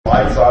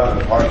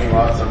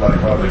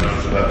probably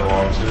knows who that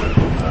belongs to.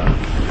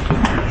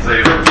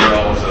 Xavier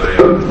Bell was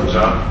a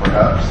junk,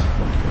 perhaps.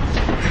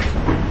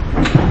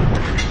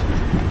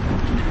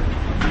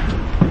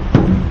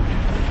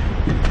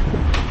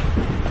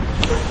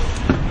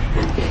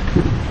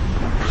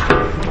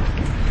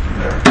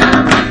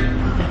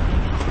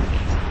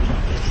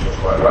 That's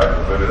quite right.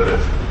 Maybe that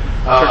is.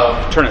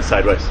 Turn it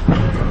sideways.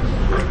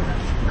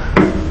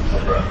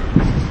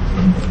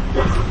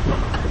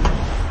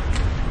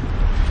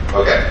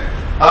 Okay.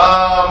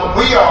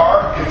 We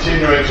are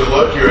continuing to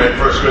look here in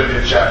 1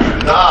 Corinthians chapter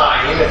 9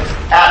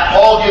 at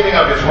Paul giving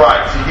up his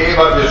rights. He gave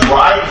up his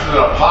rights as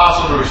an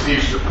apostle to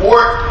receive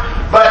support,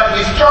 but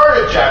he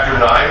started chapter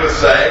 9 with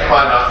saying, "Am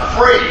I not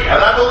free?"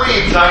 And I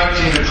believe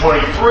 19 to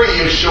 23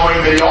 is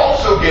showing that he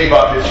also gave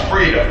up his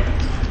freedom.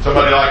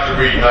 Somebody like to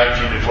read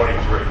 19 to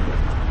 23.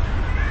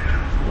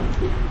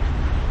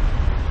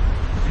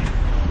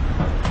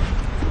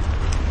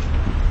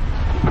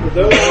 For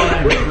though I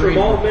am free from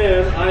all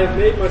men, I have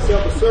made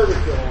myself a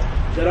servant to all,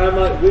 that I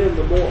might win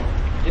the more.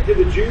 And to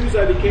the Jews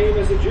I became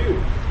as a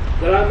Jew,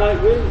 that I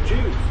might win the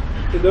Jews.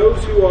 To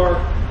those who are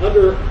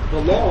under the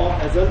law,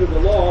 as under the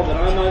law, that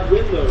I might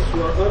win those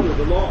who are under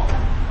the law.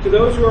 To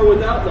those who are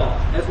without law,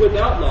 as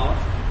without law,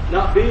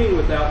 not being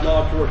without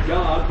law toward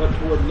God, but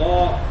toward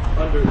law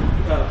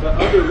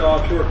under law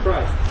toward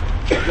Christ,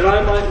 that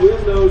I might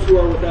win those who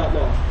are without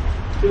law.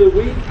 To the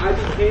weak I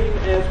became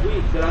as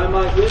weak, that I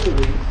might win the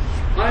weak.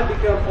 I have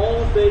become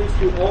all things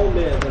to all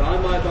men, that I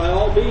might by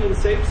all means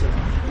save some.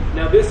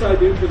 Now this I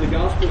do for the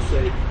gospel's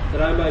sake,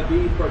 that I might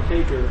be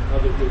partaker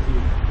of it with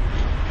you.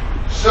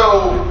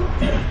 So,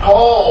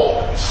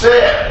 Paul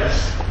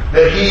says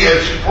that he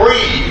is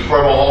free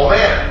from all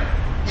men.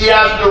 He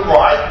has the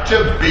right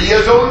to be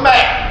his own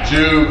man,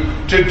 to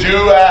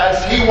do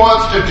as he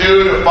wants to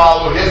do, to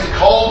follow his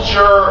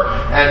culture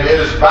and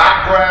his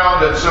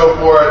background and so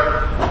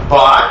forth.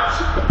 But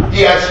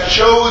he has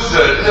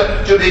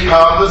chosen to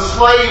become the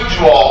slave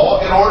to all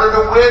in order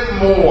to win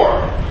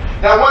more.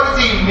 Now, what does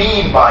he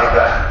mean by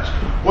that?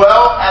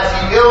 Well, as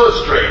he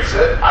illustrates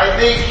it, I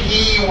think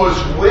he was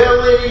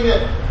willing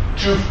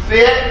to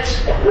fit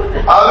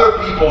other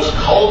people's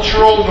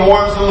cultural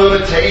norms and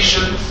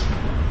limitations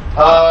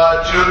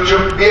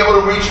to be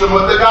able to reach them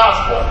with the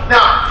gospel.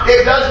 Now,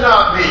 it does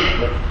not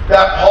mean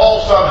that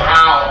Paul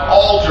somehow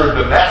altered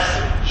the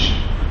message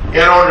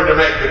in order to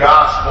make the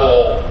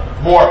gospel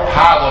more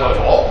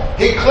palatable.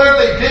 He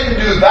clearly didn't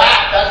do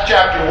that. That's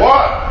chapter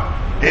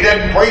 1. He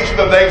didn't preach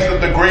the things that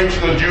the Greeks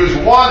and the Jews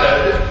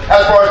wanted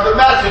as far as the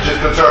message is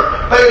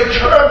concerned. But in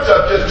terms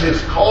of just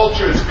his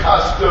culture, his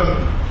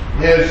custom,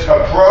 his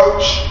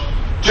approach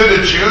to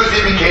the Jews,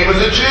 he became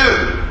as a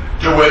Jew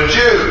to win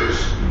Jews.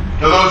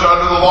 To those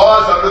under the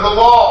law is under the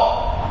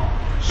law.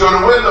 So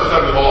to win those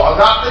under the law,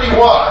 not that he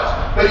was,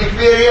 but he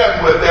fit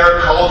in with their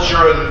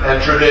culture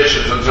and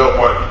traditions and so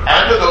forth.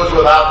 And to those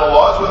without the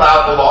law is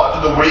without the law.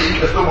 To the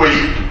weak is the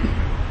weak.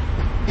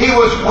 He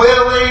was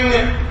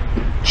willing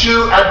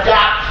to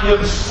adapt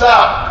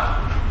himself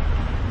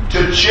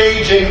to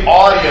changing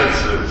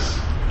audiences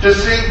to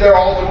seek their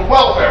ultimate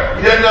welfare.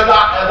 He didn't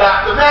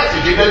adapt the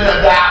message. He didn't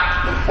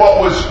adapt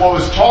what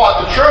was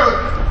taught, the truth,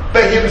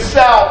 but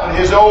himself and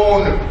his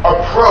own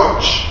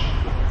approach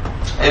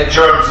in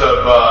terms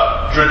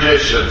of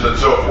traditions and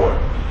so forth.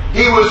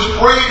 He was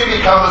free to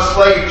become a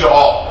slave to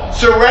all.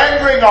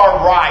 Surrendering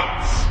our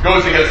rights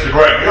goes against the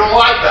grain. We don't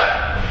like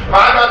that. If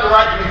I got the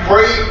right to be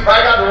free, if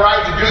I got the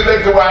right to do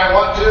things the way I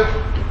want to,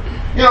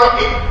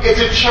 it's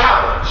a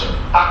challenge.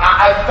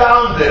 I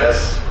found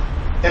this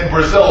in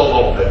Brazil a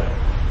little bit.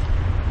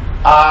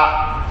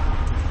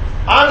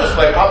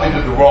 Honestly, I probably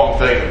did the wrong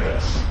thing in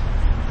this.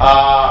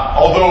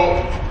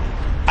 Although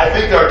I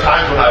think there are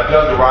times when I've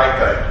done the right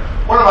thing.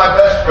 One of my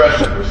best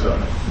friends in Brazil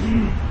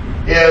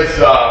is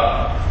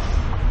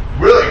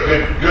really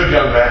good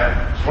young man,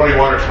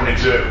 21 or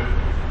 22.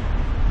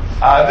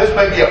 This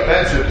may be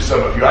offensive to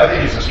some of you. I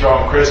think he's a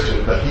strong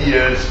Christian, but he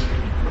is,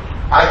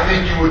 I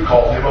think you would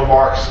call him a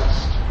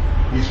Marxist.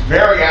 He's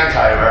very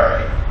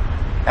anti-American.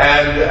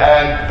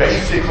 And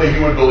basically he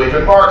would believe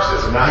in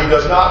Marxism. Now, he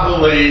does not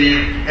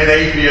believe in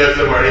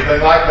atheism or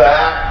anything like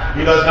that.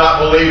 He does not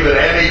believe that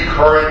any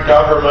current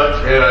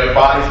government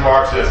embodies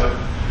Marxism.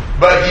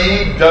 But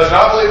he does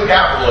not believe in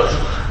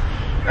capitalism.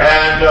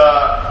 And,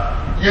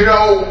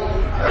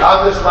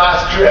 on this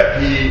last trip,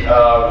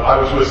 I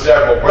was with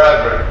several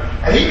brethren,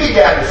 and he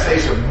began to say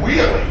some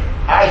really,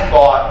 I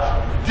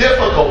thought,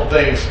 difficult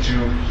things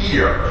to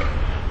hear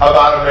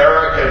about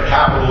American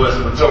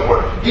capitalism and so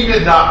forth. He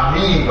did not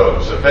mean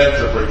those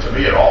offensively to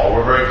me at all.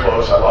 We're very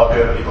close. I love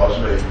him and he loves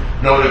me.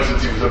 Known him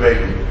since he was a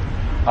baby.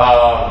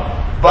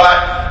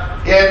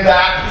 But in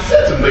that, he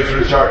said some things that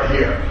it's hard to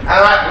hear. And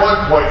I at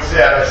one point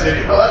said,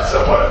 that's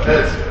somewhat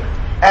offensive.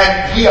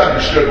 And he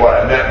understood what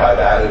I meant by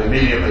that and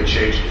immediately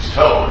changed his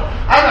tone.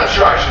 I'm not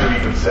sure I should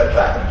have even said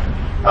that.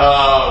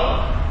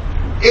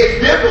 It's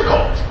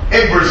difficult.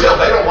 In Brazil,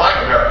 they don't like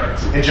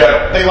Americans in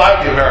general. They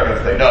like the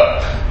Americans they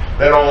know.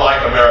 They don't like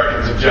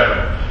Americans in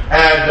general.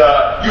 And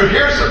you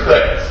hear some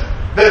things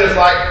that is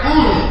like,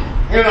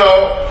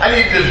 I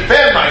need to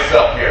defend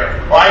myself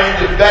here. or I need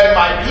to defend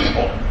my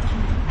people.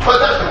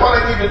 But that's what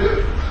I need to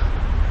do.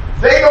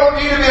 They don't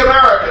need to be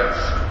Americans.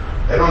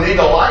 They don't need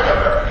to like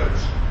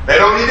Americans. They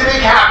don't need to be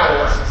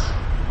capitalists.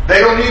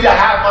 They don't need to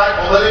have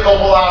my political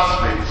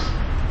philosophies.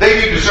 They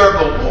need to serve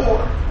the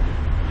Lord.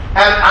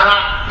 And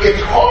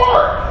it's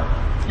hard.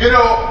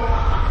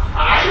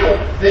 I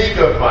don't think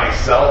of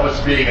myself as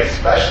being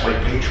especially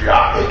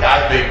patriotic.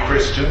 I think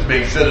Christians,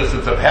 being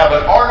citizens of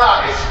heaven, are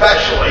not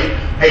especially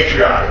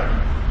patriotic.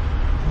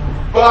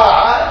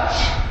 But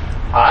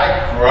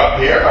I grew up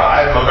here.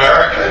 I'm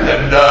American,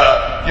 and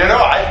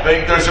I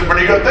think there's some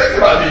pretty good things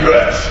about the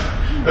U.S.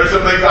 There's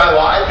some things I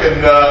like, and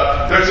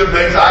there's some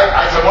things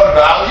I somewhat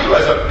value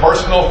as a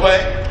personal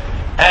thing.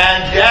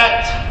 And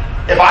yet,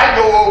 if I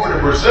go over to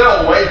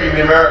Brazil waving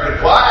the American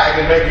flag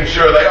and making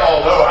sure they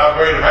all know how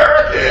great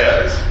America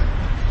is,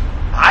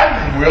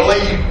 I'm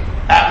really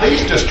at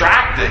least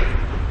distracting,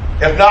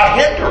 if not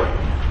hindering.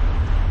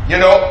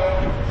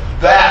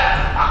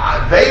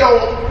 That they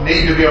don't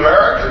need to be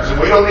Americans and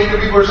we don't need to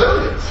be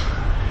Brazilians.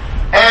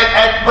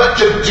 But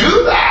to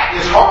do that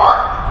is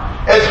hard.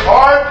 It's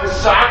hard to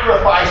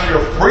sacrifice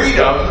your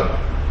freedom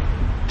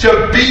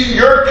to be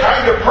your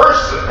kind of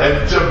person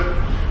and to,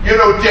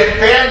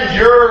 defend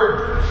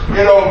your,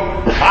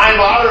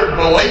 time-honored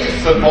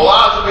beliefs and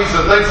philosophies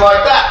and things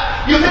like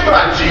that. You think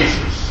about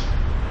Jesus.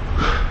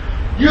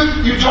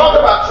 You talk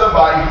about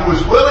somebody who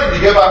was willing to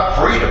give up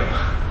freedom.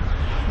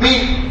 I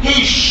mean,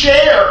 he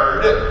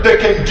shared the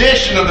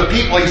condition of the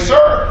people he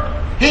served.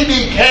 He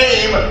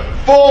became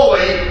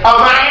fully a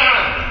man.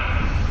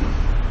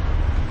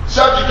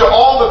 Subject to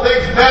all the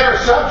things men are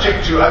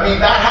subject to. I mean,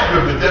 that had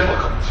to have been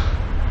difficult.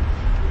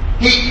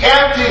 He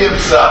emptied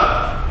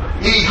himself.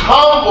 He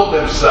humbled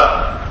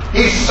himself.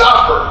 He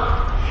suffered.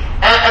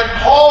 And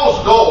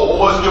Paul's goal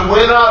was to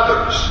win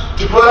others,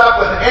 to put up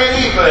with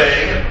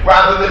anything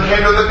rather than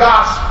hinder the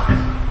gospel.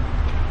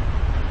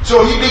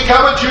 So he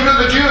became a Jew to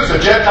the Jews, a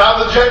Gentile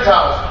to the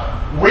Gentiles,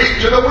 weak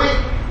to the weak.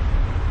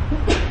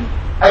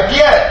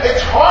 Again,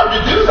 it's hard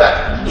to do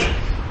that.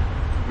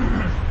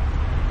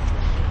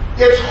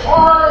 It's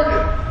hard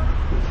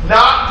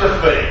not to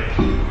think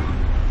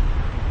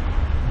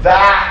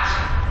that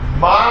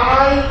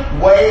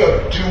my way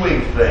of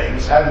doing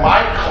things and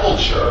my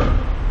culture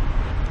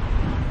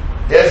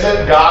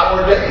isn't God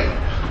ordained.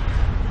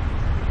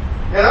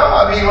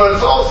 When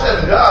it's all said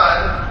and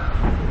done,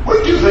 we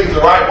do things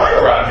the right way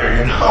around here,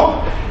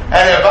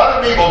 And if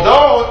other people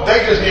don't,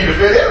 they just need to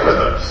fit in with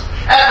us.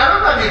 And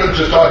I'm not even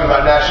just talking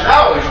about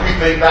nationalities. We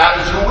think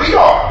that is who we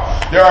are.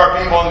 There are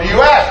people in the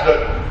U.S.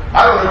 that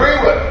I don't agree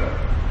with.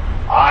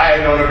 I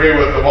don't agree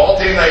with the ball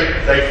team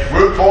they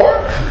root for.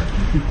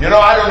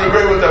 I don't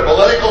agree with their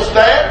political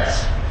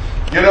stance.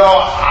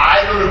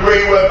 I don't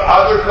agree with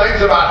other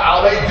things about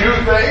how they do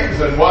things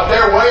and what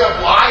their way of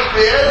life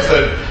is.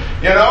 And,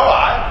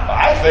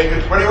 I think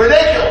it's pretty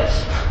ridiculous.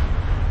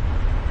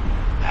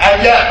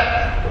 And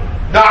yet,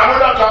 now we're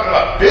not talking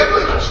about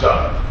biblical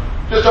stuff.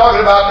 Just talking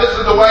about this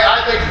is the way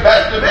I think is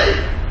best to me.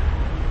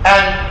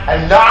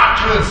 And not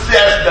to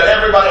insist that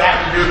everybody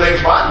has to do things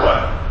my way.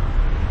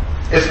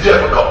 It's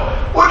difficult.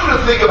 I want you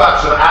to think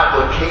about some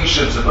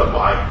applications in the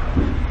Bible.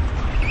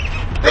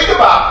 Think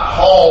about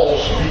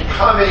Paul's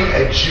becoming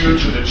a Jew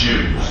to the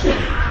Jews.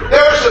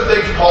 There are some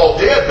things Paul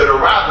did that are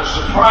rather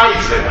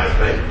surprising, I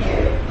think.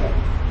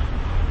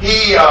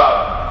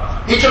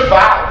 He took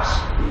vows.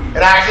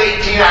 In Acts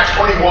 18, Acts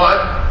 21,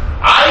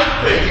 I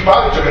think he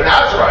probably took a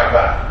Nazarite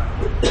vow.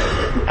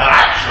 And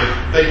I actually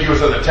think he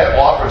was in the temple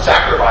offering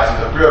sacrifices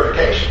of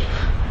purification,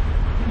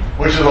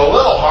 which is a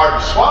little hard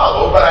to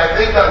swallow, but I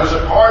think that was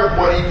a part of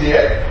what he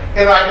did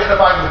in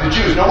identifying with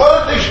the Jews. Now, one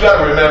of the things you've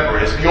got to remember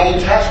is the Old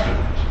Testament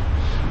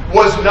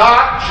was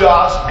not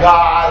just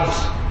God's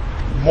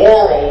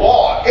moral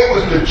law. It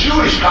was the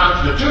Jewish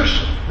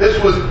constitution. This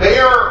was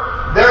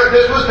their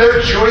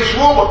Jewish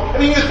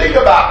rulebook. You think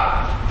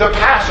about the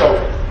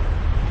Passover.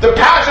 The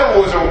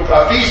Passover was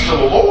a feast of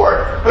the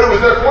Lord, but it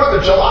was their 4th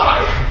of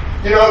July.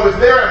 It was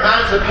their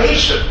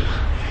emancipation.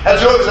 And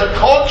so it was a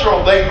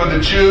cultural thing for the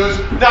Jews,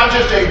 not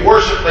just a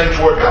worship thing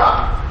toward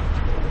God.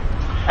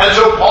 And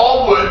so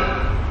Paul would,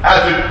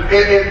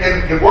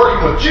 in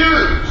working with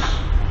Jews,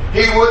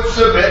 he would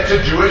submit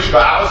to Jewish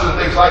vows and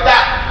things like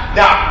that.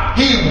 Now,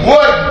 he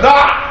would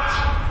not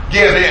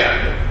give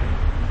in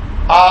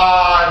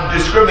on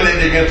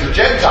discriminating against the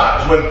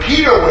Gentiles. When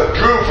Peter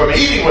withdrew from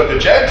eating with the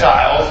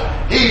Gentiles,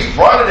 he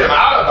fronted him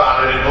out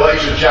about it in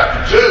Galatians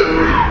chapter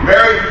 2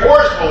 very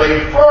forcefully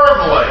and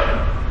firmly.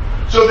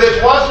 So this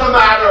wasn't a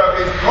matter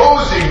of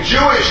imposing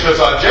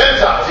Jewishness on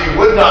Gentiles. He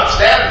would not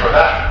stand for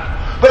that.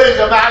 But it's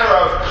a matter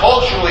of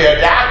culturally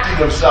adapting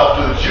himself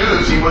to the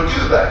Jews. He would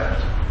do that.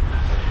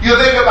 You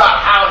think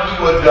about how he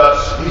would,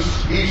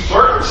 he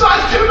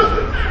circumcised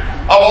Timothy.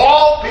 Of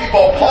all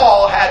people,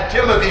 Paul had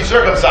Timothy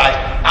circumcised,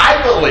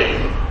 I believe,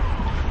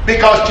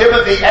 because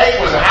Timothy, A,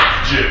 was a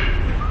half-Jew.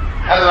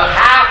 And as a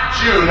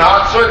half-Jew,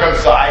 not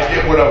circumcised,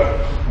 it would have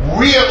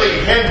really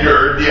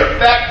hindered the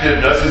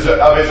effectiveness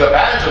of his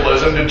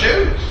evangelism to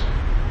Jews.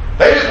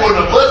 They just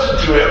wouldn't have listened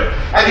to him.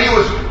 And he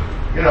was,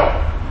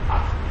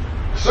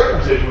 circumcised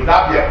circumcision would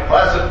not be a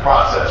pleasant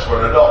process for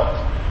an adult.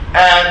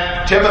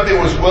 And Timothy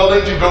was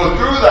willing to go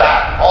through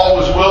that. Paul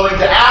was willing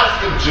to ask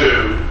him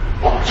to,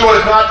 so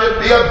as not to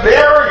be a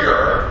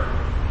barrier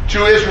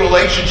to his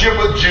relationship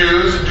with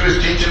Jews and to his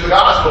teaching of the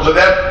gospel. And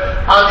then,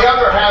 on the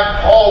other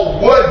hand,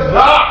 Paul would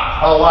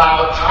not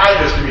allow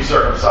Titus to be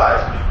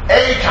circumcised.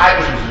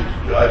 Titus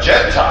was a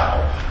Gentile,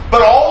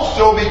 but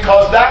also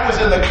because that was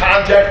in the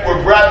context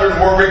where brethren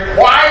were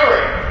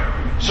requiring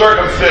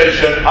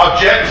circumcision of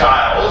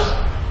Gentiles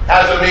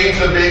as a means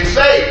of being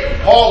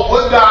saved. Paul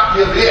would not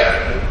give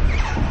in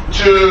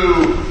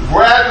to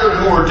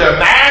brethren who were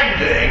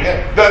demanding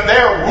that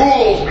their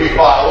rules be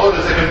followed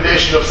as a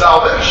condition of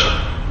salvation.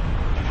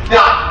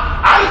 Now,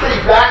 I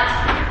think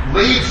that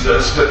leads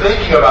us to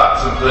thinking about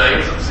some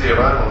things. Let's see if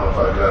I don't know if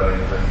I've got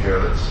anything here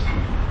that's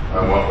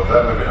I want with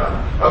that, maybe not.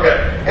 Okay,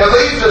 it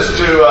leads us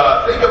to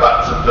think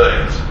about some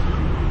things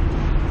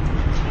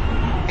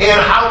and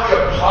how we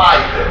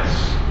apply this.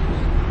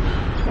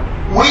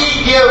 We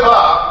give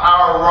up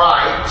our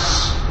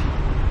rights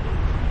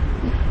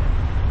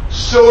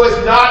so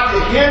as not to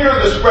hinder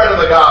the spread of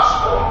the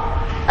gospel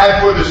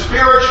and for the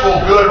spiritual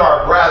good of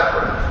our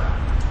brethren.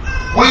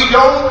 We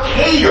don't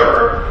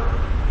cater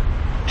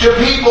to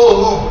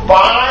people who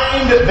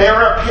bind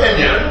their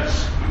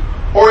opinions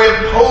or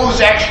impose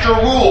extra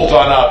rules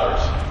on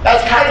others.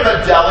 That's kind of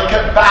a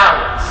delicate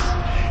balance.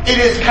 It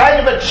is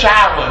kind of a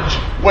challenge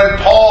when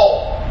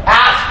Paul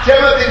asked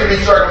Timothy to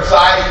be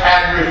circumcised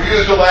and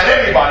refused to let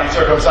anybody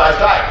circumcise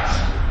Titus.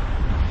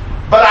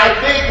 But I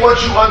think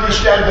once you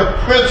understand the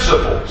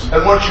principles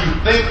and once you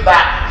think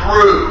that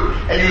through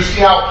and you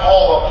see how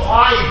Paul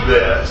applied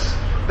this,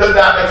 then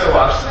that makes a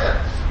lot of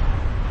sense.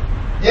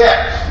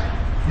 Yes,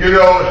 he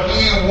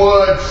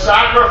would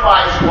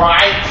sacrifice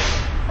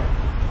rights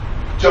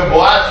to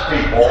bless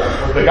people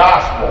with the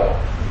gospel,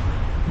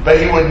 but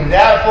he would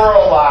never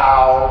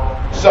allow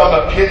some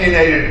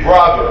opinionated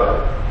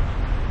brother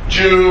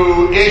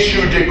to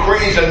issue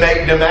decrees and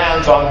make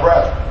demands on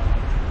brethren.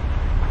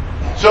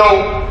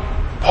 So,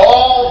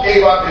 Paul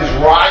gave up his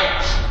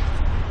right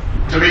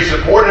to be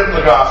supported in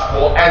the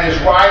gospel and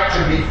his right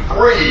to be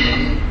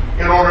free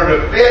in order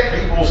to fit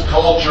people's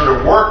culture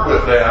to work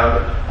with them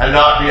and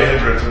not be a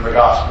hindrance in the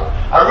gospel.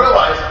 I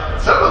realize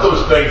some of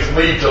those things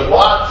lead to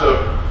lots of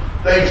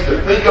things to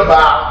think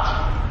about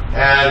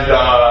and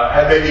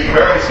maybe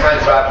various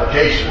kinds of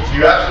applications. Do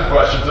you have some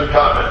questions or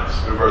comments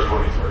in verse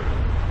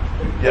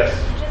 23? Yes?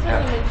 Just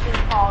when you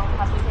mentioned Paul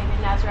possibly taking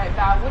a Nazarite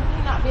vow, wouldn't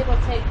he not be able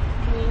to take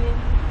communion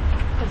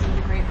because of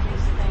the grape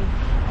juice thing?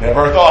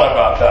 Never thought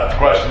about that. The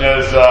question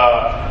is,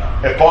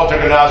 if Paul took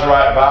a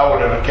Nazarite vow,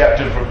 would it have kept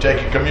him from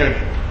taking communion?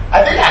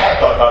 I think I had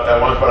thought about that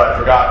once, but I'd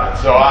forgotten it,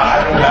 so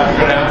I don't have a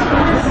good answer.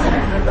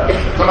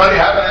 Somebody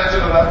have an answer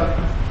to that?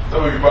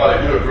 Some of you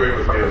probably do agree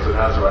with me it was a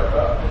Nazarite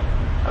vow.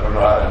 I don't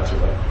know how to answer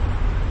that.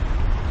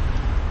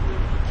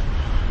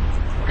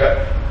 Okay.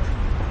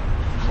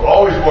 So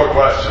always more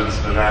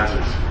questions than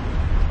answers.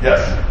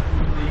 Yes? The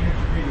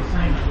answer be the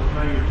same as the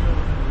way you're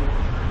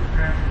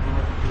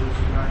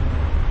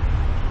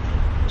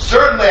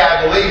Certainly,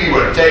 I believe he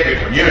would have taken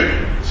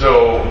communion.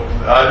 So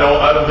I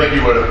don't think he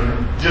would have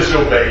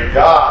disobeyed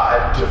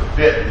God to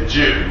fit the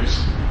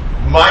Jews.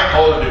 Might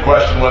call into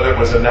question whether it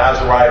was a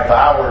Nazarite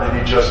vow or did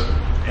he just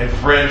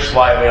infringe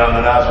slightly on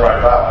the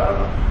Nazarite vow. I don't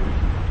know.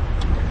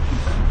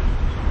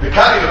 The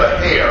cutting of the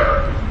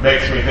hair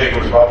makes me think it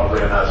was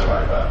probably a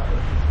Nazarite vow.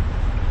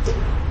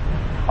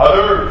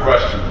 Other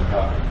questions and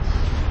comments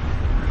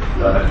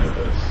on any of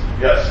this?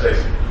 Yes,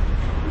 Stacy.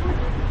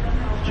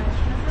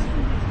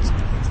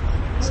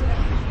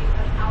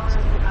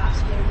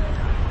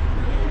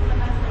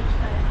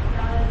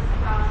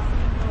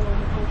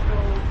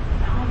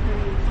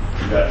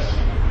 Yes.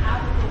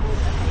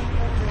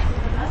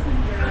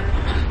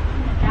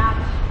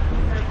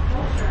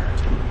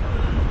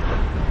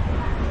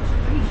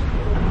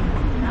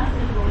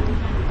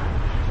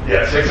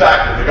 Yes,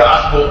 exactly. The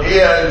gospel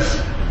is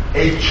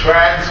a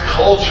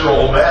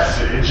transcultural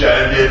message,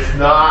 and it's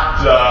not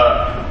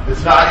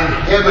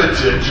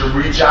inhibited to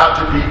reach out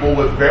to people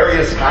with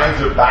various kinds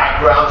of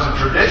backgrounds and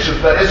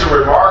traditions. That is a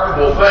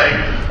remarkable thing.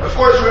 Of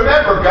course,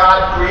 remember,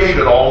 God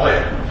created all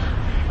men.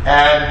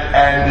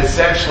 And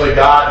essentially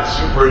God has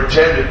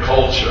superintended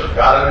culture.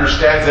 God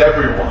understands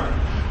everyone.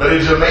 But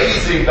it's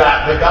amazing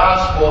that the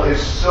gospel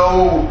is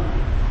so,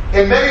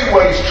 in many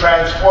ways,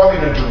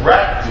 transforming and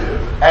directive,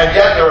 and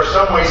yet there are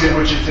some ways in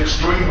which it's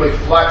extremely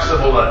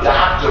flexible and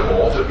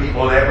adaptable to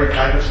people in every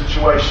kind of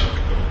situation.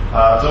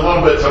 It's a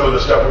little bit some of the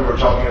stuff we were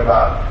talking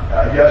about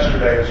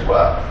yesterday as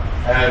well.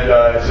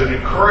 And it's an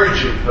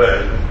encouraging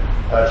thing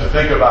to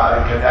think about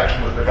in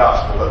connection with the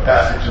gospel. The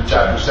passage in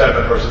chapter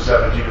 7, verses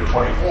 17 to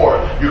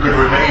 24, you can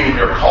remain in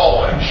your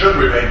calling, should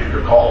remain in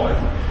your calling,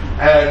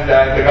 and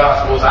the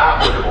gospel is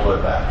applicable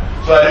in that.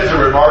 So that is a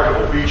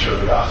remarkable feature of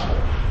the gospel.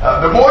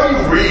 The more you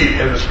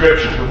read in the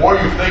scriptures, the more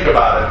you think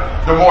about it,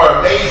 the more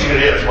amazing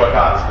it is what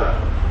God has done.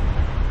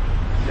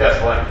 Yes,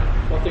 Lane?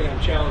 One thing I'm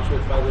challenged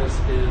with by this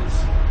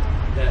is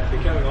that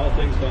becoming all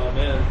things to all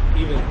men,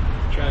 even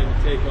trying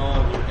to take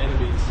on your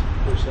enemies,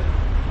 per se.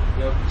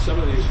 some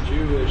of these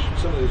Jewish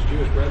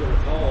brethren of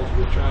Paul's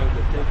were trying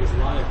to take his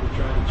life, were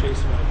trying to chase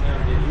him out of town,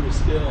 yet he was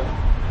still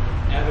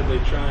avidly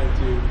trying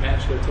to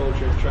match their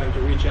culture and trying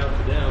to reach out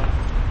to them.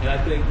 And I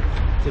think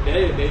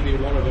today maybe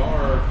one of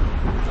our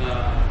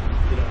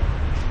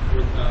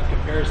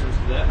comparisons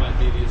to that might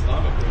be the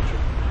Islamic culture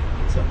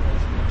in some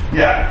ways.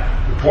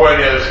 Yeah, the point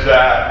is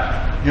that,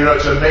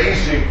 it's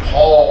amazing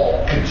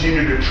Paul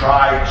continued to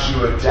try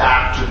to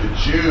adapt to the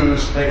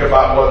Jews. Think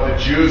about what the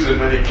Jews in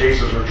many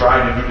cases were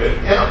trying to do to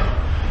him.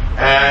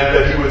 And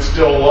that he would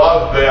still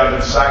love them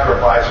and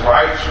sacrifice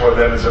rights for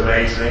them is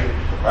amazing.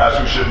 Perhaps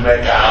we should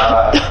make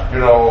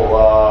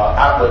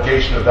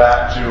application of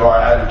that to our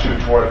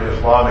attitude toward the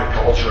Islamic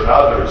culture and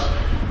others.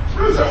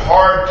 It's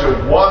hard to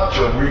want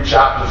to reach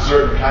out to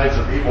certain kinds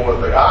of people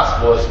with the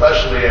gospel,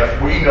 especially if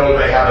we know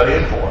they have it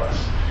in for us,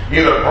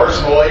 either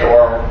personally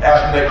or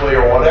ethnically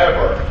or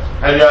whatever.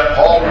 And yet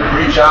Paul would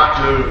reach out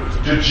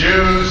to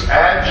Jews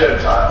and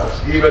Gentiles,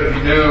 even if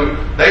he knew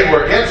they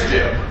were against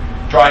him,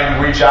 trying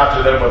to reach out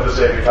to them with the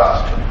saving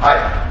gospel.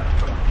 Hi.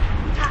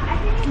 I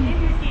think it's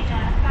interesting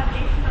that a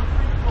foundational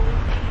principle we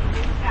see in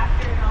this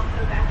chapter and also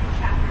back in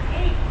chapter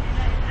 8 is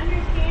that it's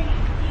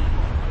understanding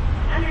people,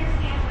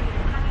 understand where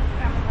they're coming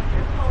from and what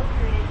their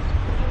culture is.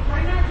 If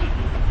we're not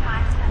taking the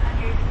time to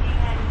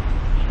understand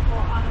people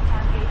on a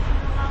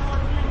foundational level,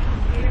 it's going to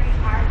be very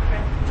hard for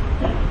us to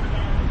relate to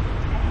them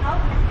and help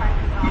impart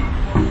the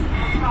gospel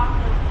across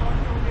those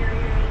cultural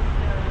barriers,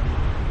 the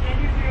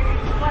gender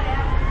barriers,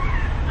 whatever.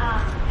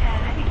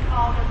 And I think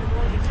Paul does a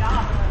really good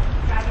job of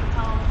driving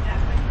home that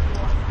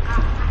principle.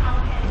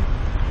 How can,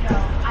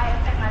 I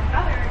offend my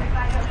brother if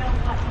I don't know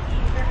what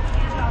he's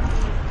working on the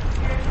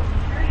spiritual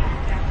maturity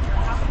aspect, or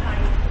how can I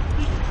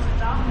teach him the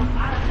gospel if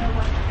I don't know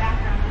what his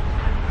background is?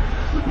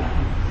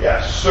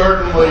 Yes,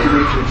 certainly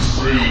we can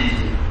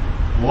see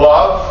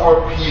love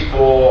for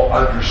people,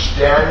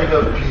 understanding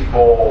of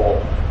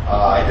people,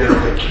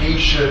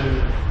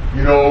 identification,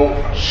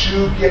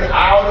 to get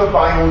out of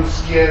my own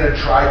skin and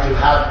try to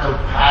have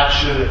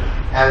compassion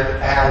and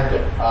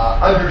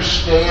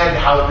understand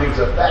how things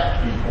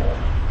affect people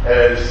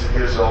is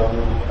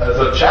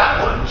a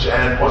challenge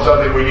and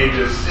something we need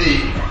to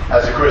seek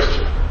as a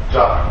Christian.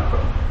 John.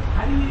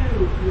 How do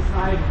you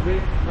decide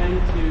when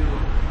to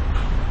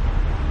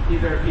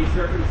either be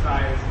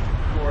circumcised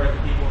for the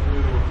people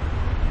who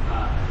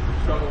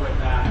struggle with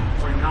that,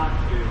 or not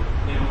to,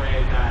 in a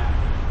way that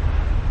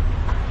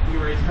you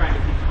were trying to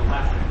teach them a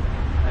lesson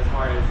as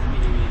far as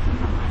meeting needs and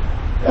something like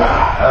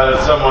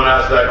that? Someone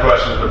asked that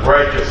question at the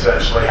break,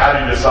 essentially. How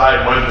do you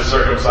decide when to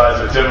circumcise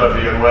a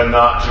Timothy and when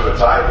not to a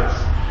Titus?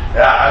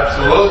 Yeah,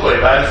 absolutely.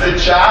 That is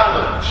a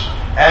challenge.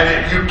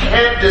 And you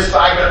can't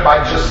decide it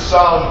by just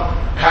some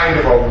kind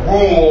of a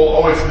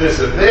rule, it's this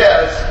and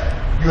this.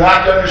 You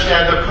have to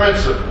understand the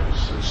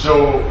principles. And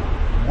so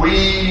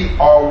we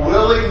are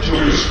willing to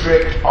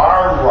restrict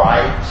our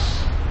rights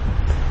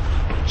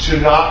to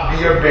not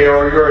be a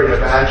barrier in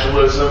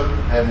evangelism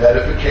and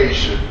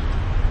edification,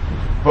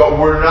 but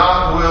we're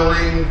not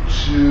willing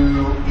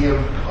to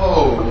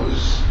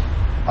impose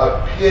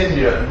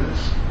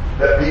opinions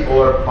that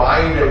people are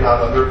binding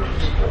on other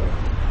people.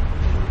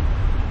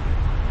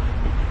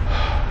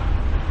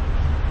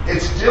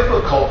 It's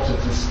difficult to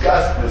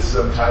discuss this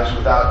sometimes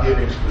without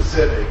giving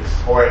specifics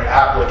or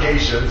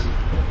applications.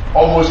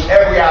 Almost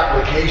every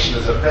application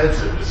is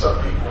offensive to some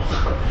people.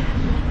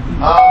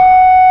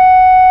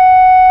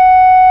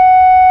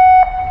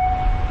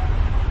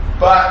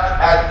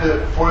 But at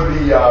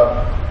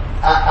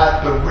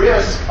the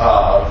risk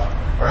of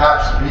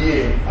perhaps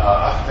being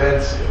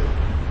offensive,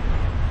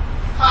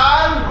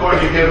 I'm going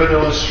to give an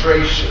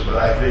illustration that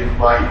I think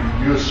might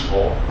be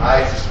useful.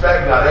 I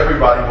suspect not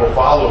everybody will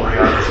follow me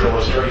on this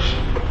illustration.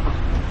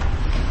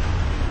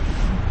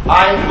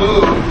 I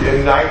moved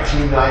in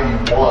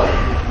 1991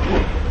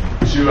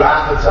 to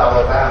Athens,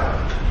 Alabama,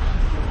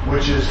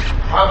 which is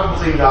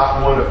probably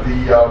not one of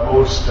the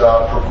most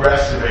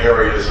progressive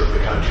areas of the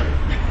country,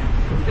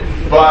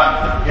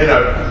 but in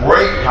a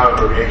great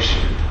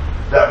congregation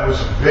that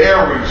was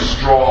very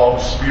strong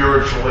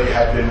spiritually,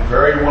 had been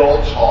very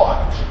well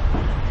taught,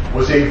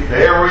 was a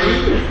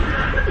very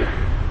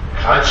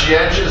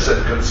conscientious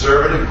and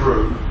conservative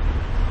group.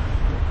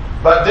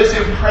 But this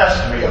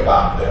impressed me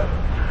about them.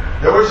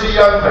 There was a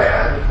young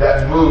man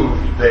that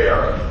moved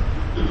there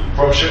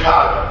from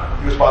Chicago.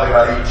 He was probably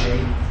about 18.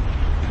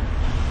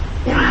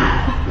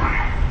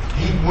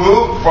 He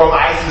moved from,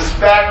 I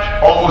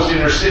suspect, almost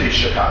inner city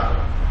Chicago.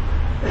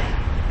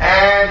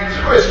 And he was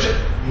a Christian.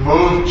 He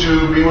moved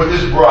to be with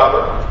his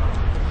brother.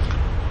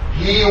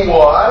 He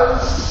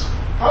was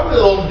probably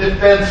a little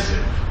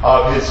defensive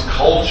of his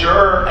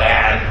culture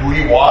and who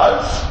he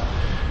was.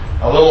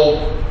 A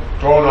little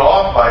thrown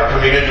off by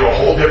coming into a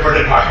whole different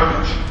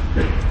environment.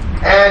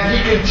 And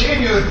he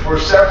continued for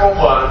several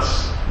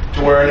months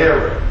to wear an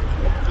earring.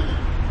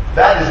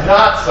 That is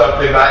not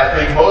something that I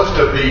think most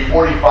of the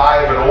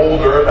 45 and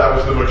older, that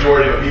was the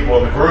majority of the people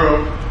in the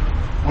group,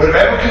 would have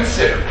ever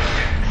considered.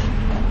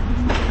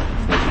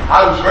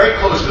 I was very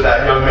close to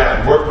that young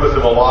man, worked with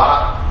him a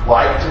lot,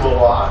 liked him a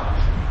lot.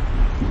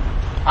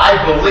 I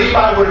believe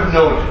I would have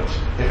known it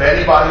if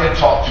anybody had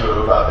talked to him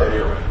about that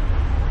earring.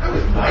 That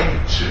was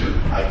 92,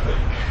 I think.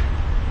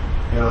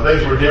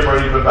 Things were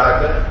different even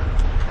back then.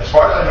 As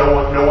far as I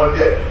know, no one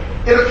did.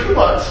 In a few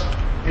months,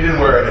 he didn't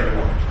wear it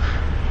anymore.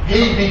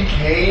 He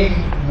became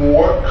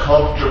more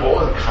comfortable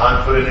and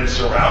confident in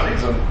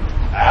surroundings. And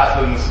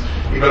Athens,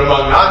 even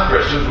among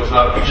non-Christians, was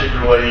not a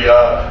particularly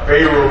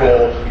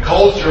favorable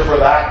culture for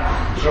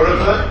that sort of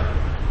thing.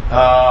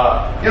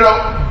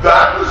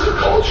 That was a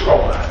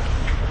cultural matter.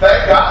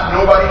 Thank God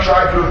nobody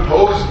tried to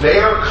impose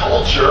their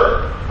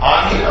culture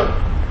on him.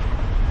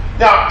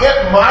 Now,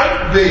 it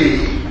might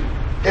be,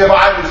 if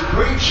I was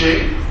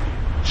preaching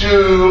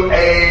to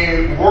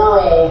a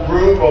rural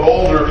group of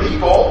older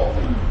people,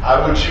 I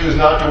would choose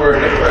not to wear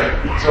an earring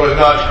so as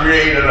not to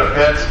create an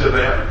offense to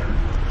them.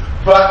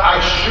 But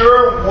I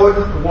sure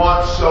wouldn't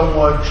want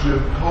someone to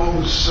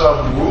impose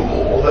some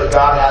rule that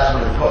God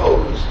hasn't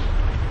imposed,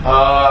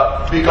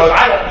 because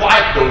I don't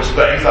like those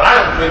things and I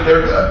don't think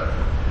they're good.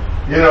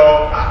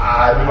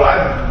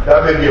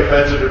 That may be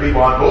offensive to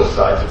people on both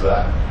sides of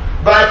that.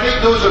 But I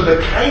think those are the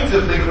kinds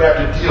of things we have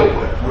to deal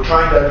with. We're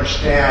trying to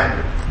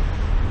understand,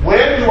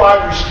 when do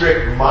I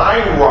restrict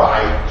my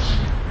rights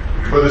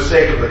for the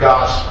sake of the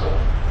gospel?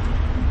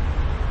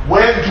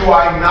 When do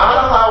I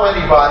not allow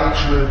anybody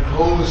to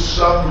impose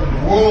some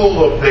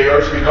rule of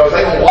theirs because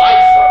they don't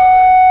like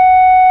something?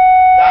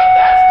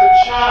 That's the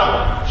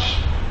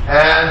challenge.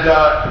 And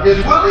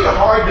it's really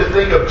hard to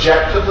think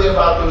objectively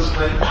about those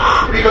things,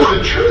 because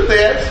the truth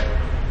is,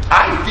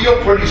 I feel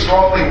pretty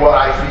strongly what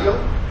I feel,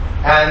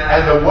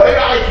 and the way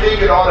I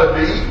think it ought to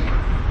be,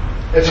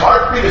 it's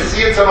hard for me to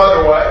see it some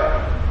other way.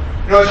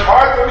 It's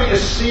hard for me to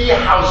see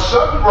how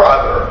some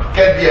brother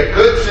can be a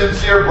good,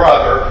 sincere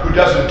brother who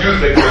doesn't do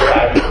things the way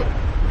I do.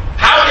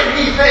 How can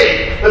he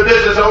think that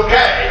this is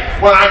okay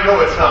when I know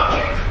it's not?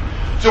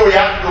 So we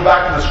have to go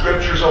back to the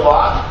scriptures a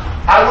lot.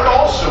 I would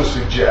also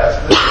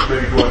suggest, this is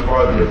maybe going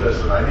farther with this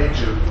than I need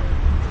to,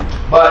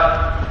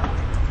 but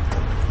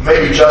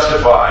maybe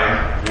justifying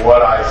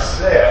what I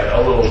said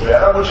a little bit,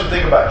 I want you to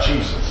think about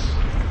Jesus.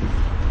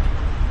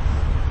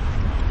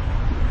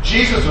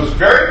 Jesus was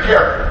very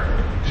careful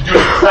to do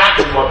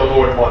exactly what the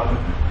Lord wanted.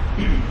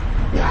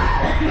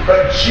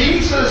 But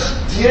Jesus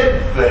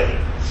did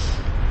things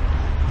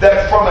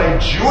that from a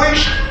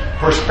Jewish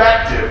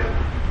perspective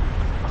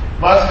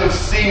must have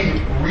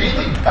seemed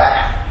really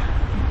bad.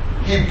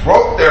 He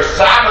broke their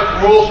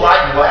Sabbath rules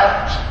right and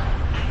left.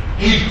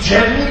 He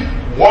didn't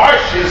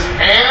wash his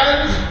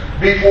hands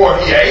before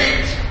he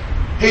ate.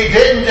 He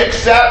didn't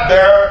accept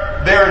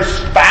their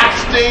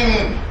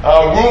fasting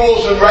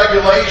rules and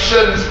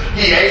regulations.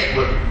 He ate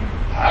with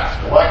tax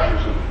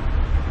collectors and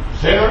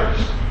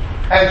sinners.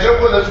 And so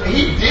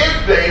he did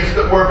things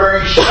that were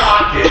very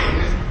shocking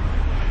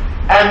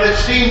and that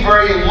seemed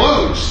very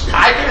loose.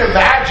 I can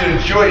imagine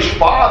a Jewish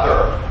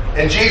father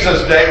in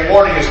Jesus' day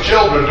warning his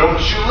children, don't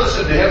you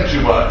listen to him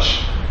too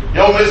much.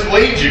 He'll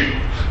mislead you.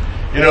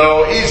 He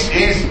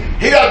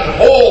doesn't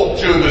hold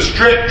to the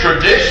strict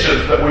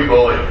traditions that we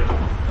believe.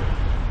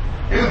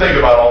 You can think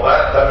about all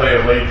that. That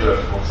may lead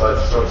to all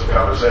sorts of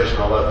conversation.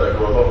 I'll let that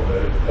go a little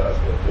bit if it does.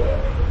 But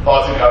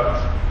thoughts and comments?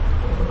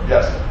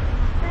 Yes?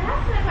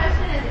 Perhaps the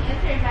question is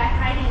answered by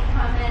Heidi's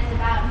comments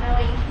about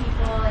knowing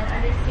people and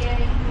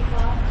understanding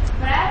people.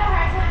 But I have a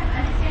hard time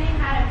understanding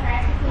how to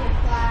practically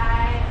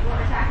apply what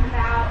we're talking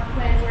about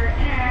when we're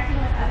interacting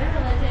with other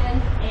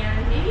religions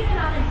and maybe even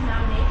other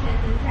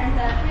denominations in terms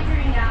of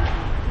figuring out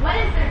what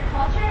is their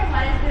culture and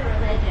what is their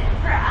religion.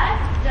 For us,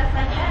 just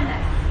like them,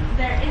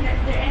 they're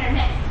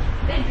intermixed.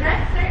 They dress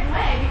a certain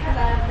way because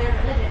of their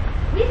religion.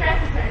 We dress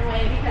a certain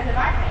way because of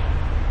our faith.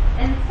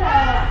 And so,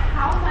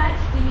 how much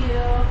do you,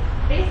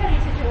 based on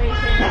your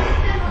situation,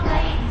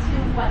 assimilate to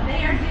what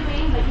they are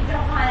doing, but you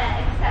don't want to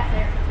accept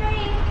their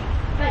faith,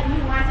 but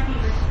you want to be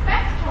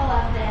respectful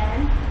of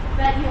them,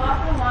 but you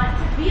also want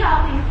to be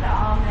all things to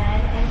all men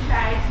and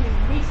try to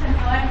reach them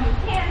however you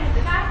can with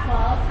the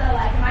gospel. So,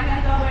 am I going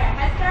to go wear a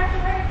headscarf to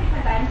work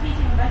because I'm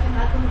teaching a bunch of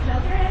Muslim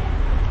children?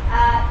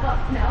 Well,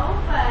 no,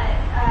 but,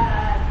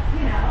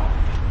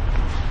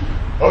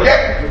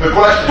 Okay, the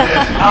question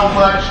is, how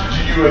much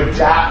do you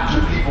adapt to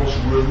people's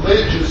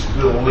religious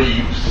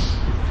beliefs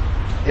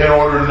in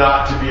order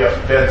not to be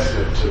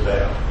offensive to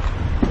them?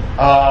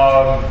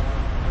 I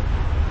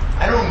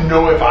don't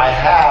know if I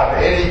have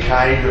any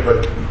kind of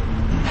a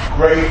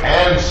great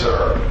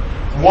answer.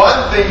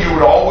 One thing you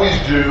would always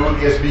do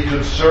is be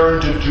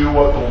concerned to do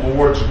what the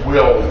Lord's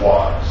will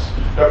was.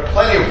 There are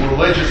plenty of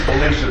religious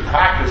beliefs and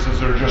practices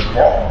that are just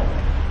wrong.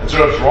 And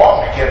so if it's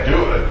wrong, I can't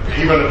do it,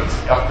 even if it's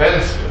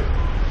offensive.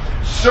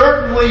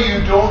 Certainly you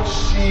don't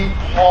see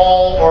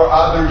Paul or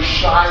others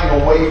shying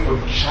away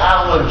from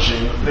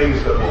challenging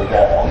things that were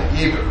wrong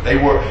either. They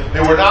were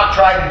not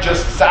trying to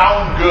just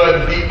sound good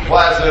and be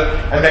pleasant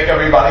and make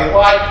everybody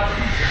like them.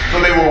 So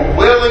they were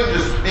willing to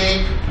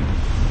speak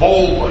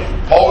boldly.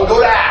 Paul would go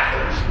to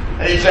Athens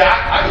and he'd say,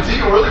 I can see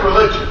you're really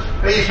religious.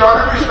 And he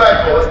started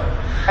respectfully.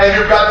 And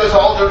you've got this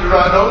altar to an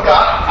unknown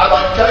God. I'd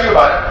like to tell you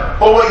about it.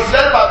 But what he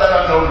said about that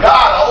unknown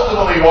God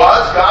ultimately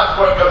was, God's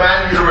what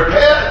commanded you to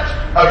repent.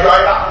 of your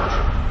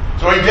idolatry.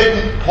 So he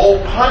didn't pull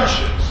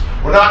punches.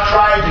 We're not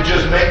trying to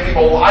just make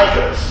people like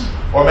us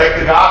or make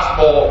the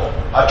gospel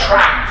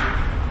attractive.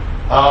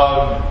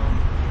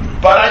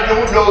 But I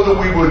don't know that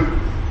we would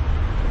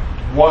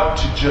want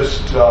to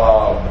just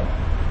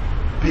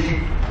be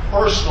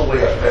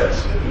personally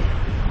offensive.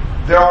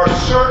 There are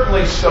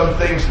certainly some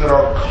things that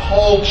are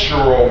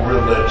cultural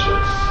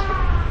religious.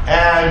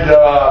 And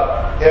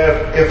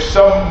if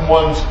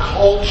someone's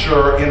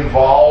culture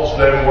involves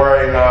them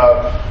wearing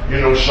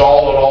a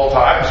shawl at all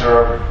times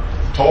or a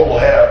total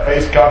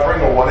face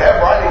covering or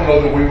whatever, I don't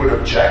know that we would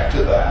object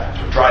to that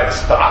or try to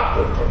stop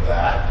them from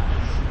that.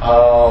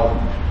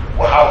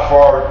 Well, how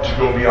far to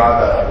go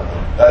beyond that, I don't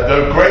know.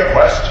 They're great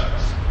questions.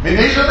 I mean,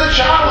 these are the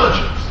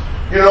challenges.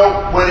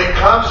 When it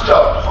comes to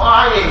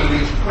applying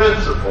these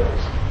principles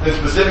in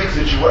specific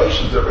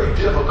situations, they're very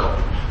difficult.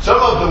 Some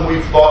of them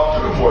we've thought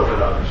through more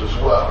than others as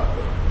well.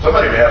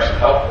 Somebody may have some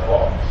helpful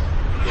thoughts.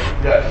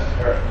 Yes,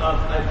 Eric.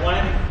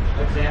 One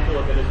example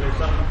of it is there's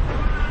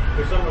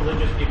some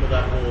religious people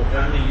that will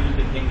only use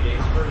the King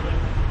James version,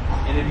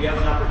 and if you have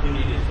an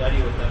opportunity to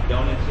study with them,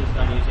 don't insist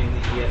on using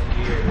the ESV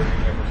or the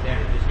American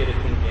Standard. Just get a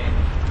King James.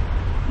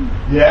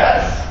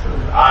 Yes,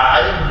 I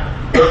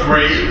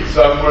agree.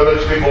 Some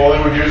religious people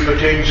only would use the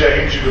King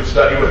James. You could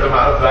study with them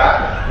out of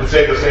that. Would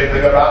say the same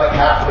thing about the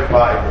Catholic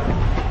Bible.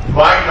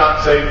 Might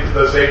not say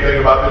the same thing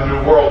about the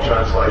New World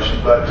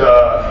Translation, but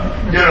the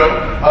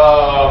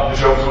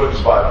Jehovah's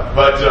Witness Bible.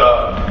 But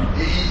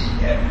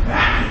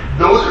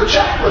those are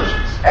challenges.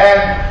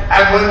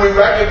 And when we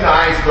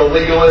recognize the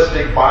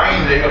legalistic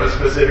binding of a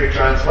specific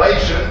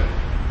translation,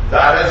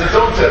 that has its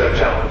own set of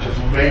challenges.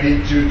 We may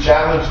need to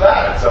challenge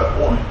that at some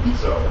point.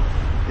 So,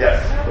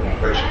 yes,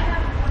 Rachel. I have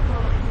a couple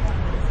of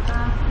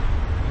examples.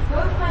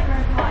 Both my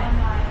grandpa and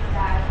my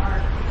dad are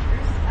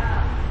preachers,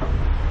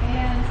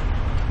 and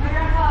my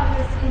grandpa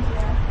goes to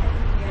India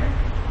every year,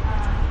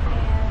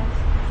 and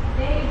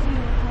they do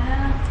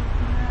henna,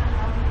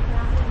 how do you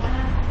pronounce it?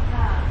 Henna,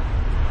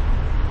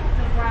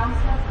 the brown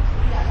stuff.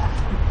 Yeah, that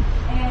one.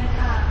 And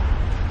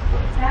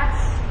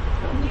that's,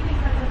 you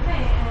think that's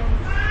okay, and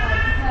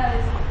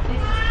because it's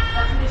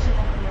a tradition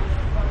of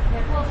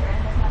their culture, and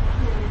there's nothing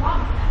really wrong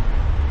with that.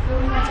 But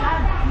when my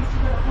dad used to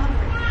go to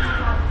Hungary, he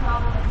had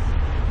problems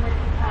with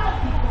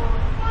people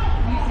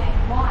using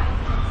wine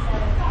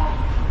instead of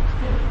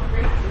typical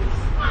grape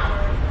juice or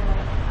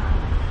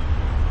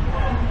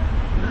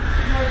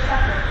more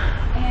supper.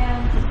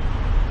 And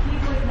he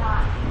would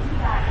not do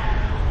that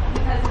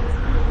because it was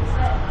clearly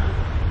said.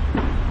 I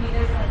mean,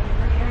 there's like a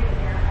gray area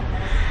there, I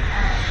guess.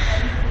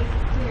 But he makes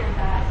it clear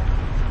that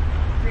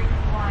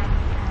drinking wine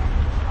and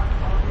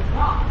alcohol is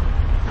wrong.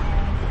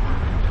 And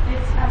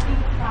I think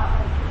it's about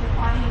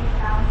defining the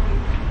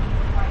boundaries between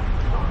the right and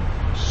the wrong.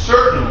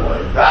 Certainly,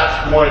 that's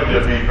going to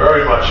be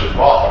very much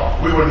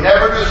involved. We would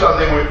never do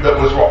something that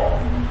was wrong.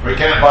 We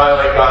can't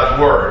violate God's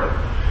word.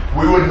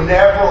 We would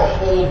never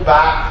hold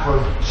back from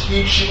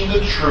teaching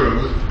the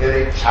truth in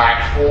a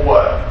tactful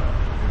way.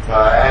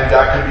 And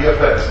that can be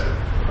offensive.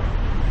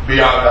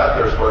 Beyond that,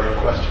 there's plenty of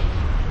questions.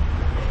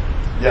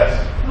 Yes?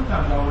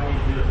 Sometimes all we need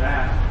to do is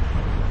ask.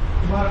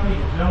 A lot of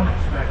people don't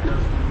expect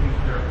us to use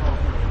their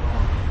culture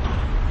wrong.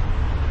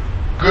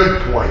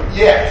 Good point.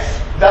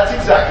 Yes, that's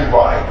exactly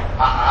right.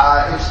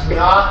 It's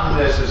not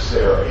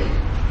necessary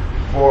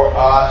for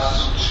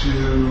us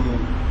to,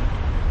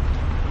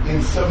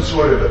 in some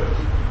sort of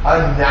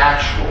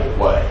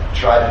unnatural way,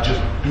 try to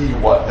just be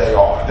what they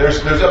are. There's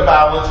a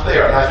balance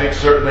there, and I think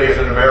certainly as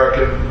an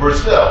American,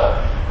 Brazil,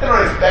 they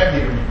don't expect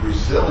me to be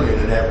Brazilian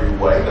in every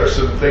way. There's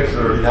some things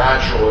that are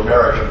natural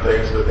American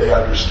things that they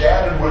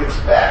understand and would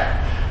expect.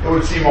 It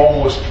would seem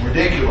almost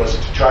ridiculous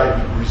to try to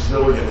be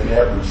Brazilian in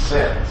every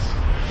sense.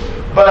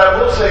 But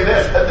I will say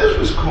this, that this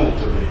was cool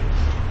to me.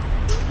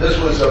 This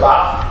was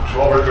about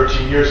 12 or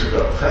 13 years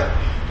ago.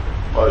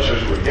 Well, it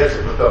shows you where he gets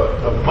it, but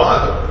the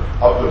mother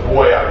of the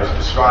boy I was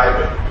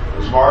describing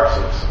was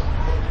Marxist.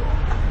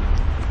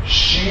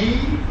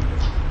 She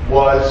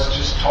was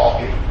just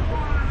talking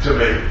to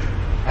me,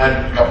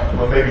 and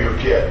well, maybe her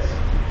kids.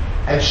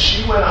 And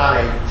she went on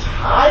a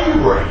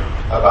tirade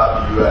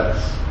about the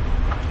U.S.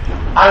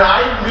 And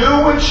I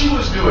knew when she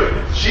was doing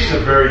it. She's a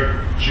very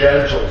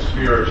gentle,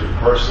 spirited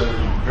person,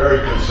 very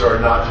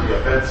concerned not to be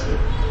offensive.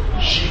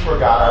 She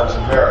forgot I was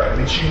American. I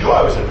mean, she knew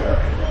I was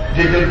American.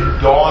 It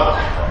didn't dawn on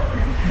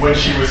her when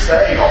she was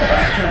saying all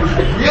that. It was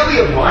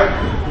really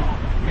enlightening,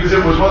 because it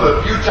was one of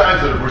the few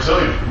times that a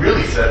Brazilian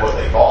really said what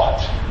they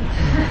thought.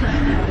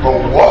 But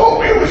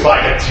whoa, it was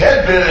like a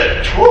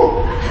 10-minute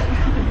whoop.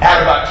 And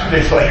about 2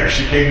 days later,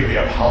 she came to me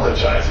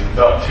apologizing,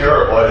 felt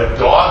terrible, and it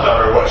dawned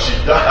on her what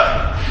she'd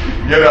done.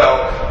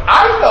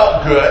 I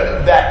felt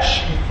good that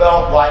she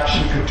felt like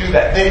she could do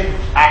that.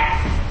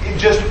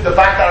 Just the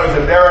fact that I was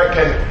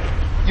American,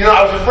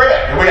 I was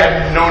afraid. We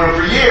hadn't known her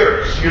for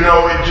years.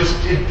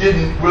 It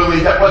didn't really,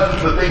 that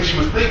wasn't the thing she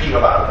was thinking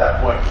about at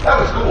that point. That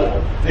was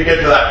cool to get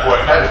to that point.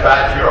 Kind of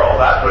bad to hear all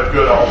that, but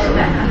good also.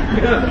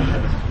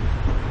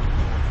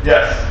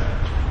 Yes?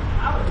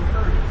 I would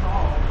encourage us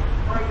all,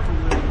 pray for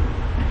the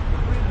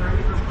reason or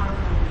even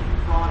president that you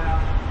brought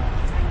out,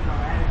 changed our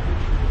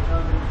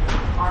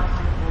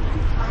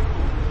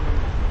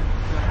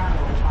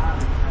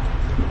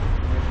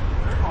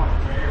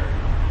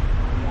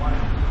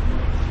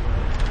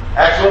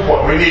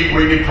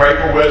need pray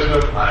for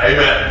wisdom.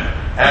 Amen.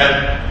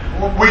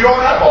 And we don't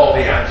have all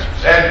the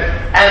answers. And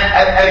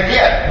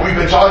again, we've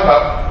been talking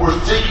about, we're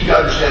seeking to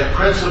understand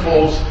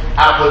principles.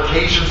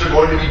 Applications are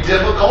going to be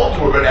difficult.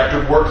 We're going to have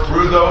to work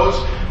through those.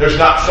 There's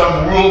not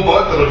some rule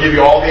book that'll give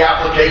you all the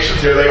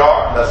applications. Here they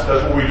are. That's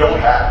what we don't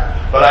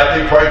have. But I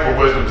think praying for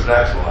wisdom is an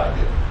excellent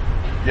idea.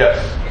 Yes?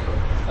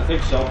 I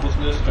think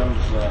selflessness comes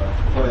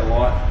to play a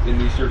lot in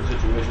these certain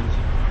situations.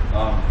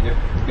 If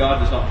God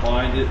does not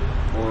find it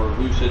or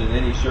loose it in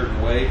any certain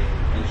way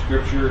in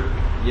Scripture,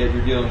 yet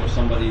you're dealing with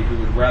somebody who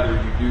would rather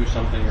you do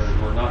something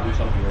or not do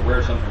something or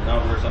wear something or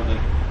not wear something,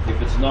 if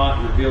it's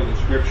not revealed in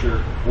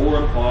Scripture or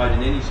implied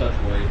in any such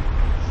way,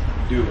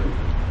 do it.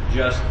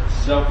 Just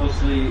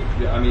selflessly,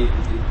 I mean,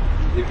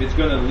 if it's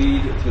going to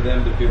lead to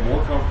them to feel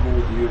more comfortable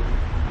with you,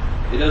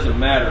 it doesn't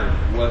matter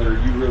whether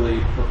you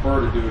really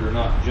prefer to do it or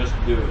not. Just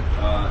do it.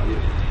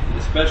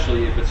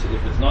 Especially if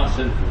it's not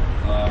sinful.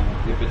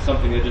 If it's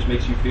something that just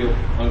makes you feel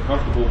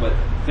uncomfortable, but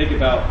think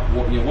about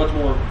what's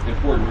more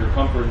important, your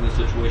comfort in this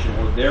situation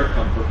or their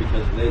comfort,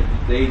 because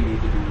they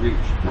need to be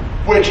reached.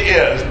 Which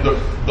is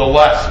the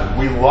lesson.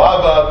 We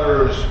love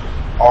others.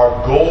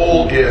 Our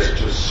goal is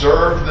to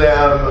serve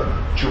them,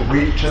 to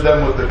reach to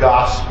them with the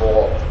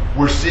gospel.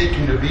 We're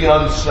seeking to be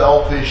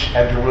unselfish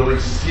and to really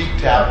seek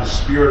to have the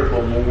Spirit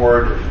of the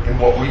Lord in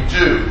what we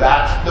do.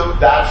 That's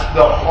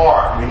the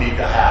heart we need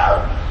to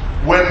have.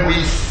 When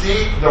we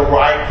seek the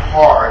right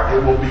heart,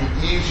 it will be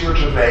easier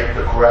to make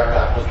the correct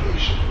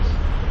applications.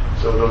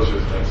 So those are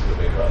the things to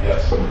think about.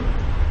 Yes? Paul's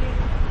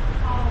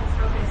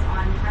focus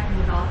on trying to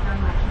develop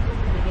them, like he said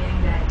in the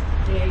beginning that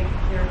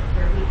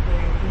they're weak,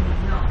 they need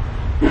milk.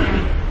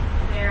 And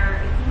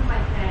it seems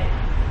like that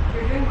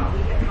you're doing what we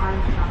get taught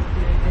in the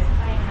doing, this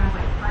playing kind of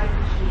like pride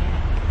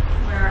Christianity,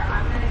 where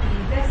I'm going to be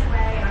this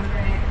way, I'm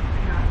going to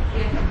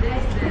give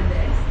this, then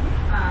this.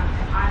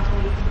 If I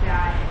believe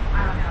that,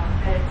 I don't know,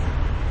 that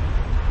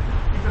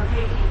it's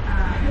okay to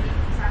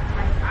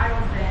sacrifice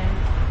idols, then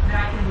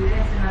I can do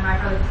this, and then my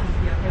brother just needs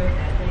to be okay with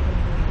it. They can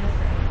do it this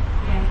way.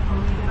 And when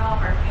we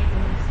develop our faith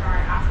and we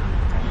start asking the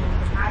questions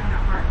and having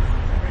that heart to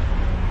seek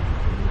everything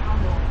and to be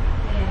humble,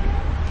 then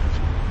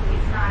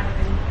it's not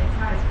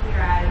as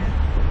clear as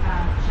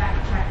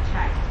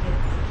check.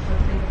 It's so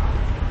think about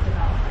this,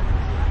 develop our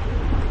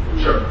faith.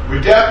 Sure. We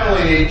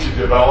definitely need to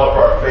develop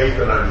our faith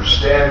and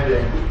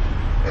understanding.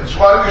 And that's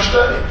why we're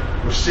studying.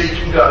 We're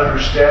seeking to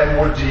understand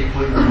more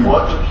deeply. We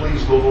want to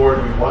please the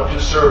Lord. We want to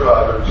serve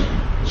others.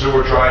 So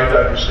we're trying to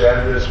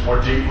understand this more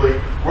deeply.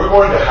 We're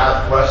going to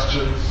have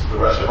questions the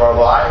rest of our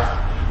life.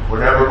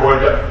 We're never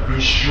going to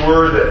be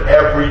sure that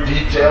every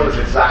detail is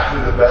exactly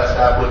the best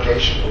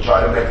application. We'll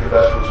try to make the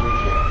best ones we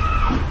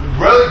can.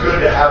 Really good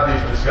to have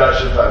these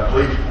discussions. I'm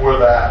pleased for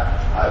that.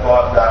 I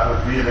thought that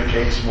would be the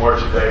case more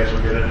today as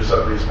we get into some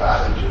of these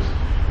passages.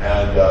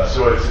 And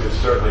so it's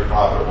certainly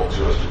profitable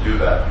to us to do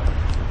that.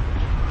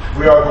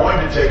 We are going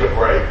to take a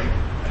break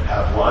and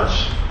have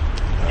lunch.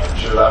 I'm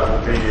sure that will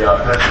be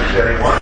mentioned to anyone.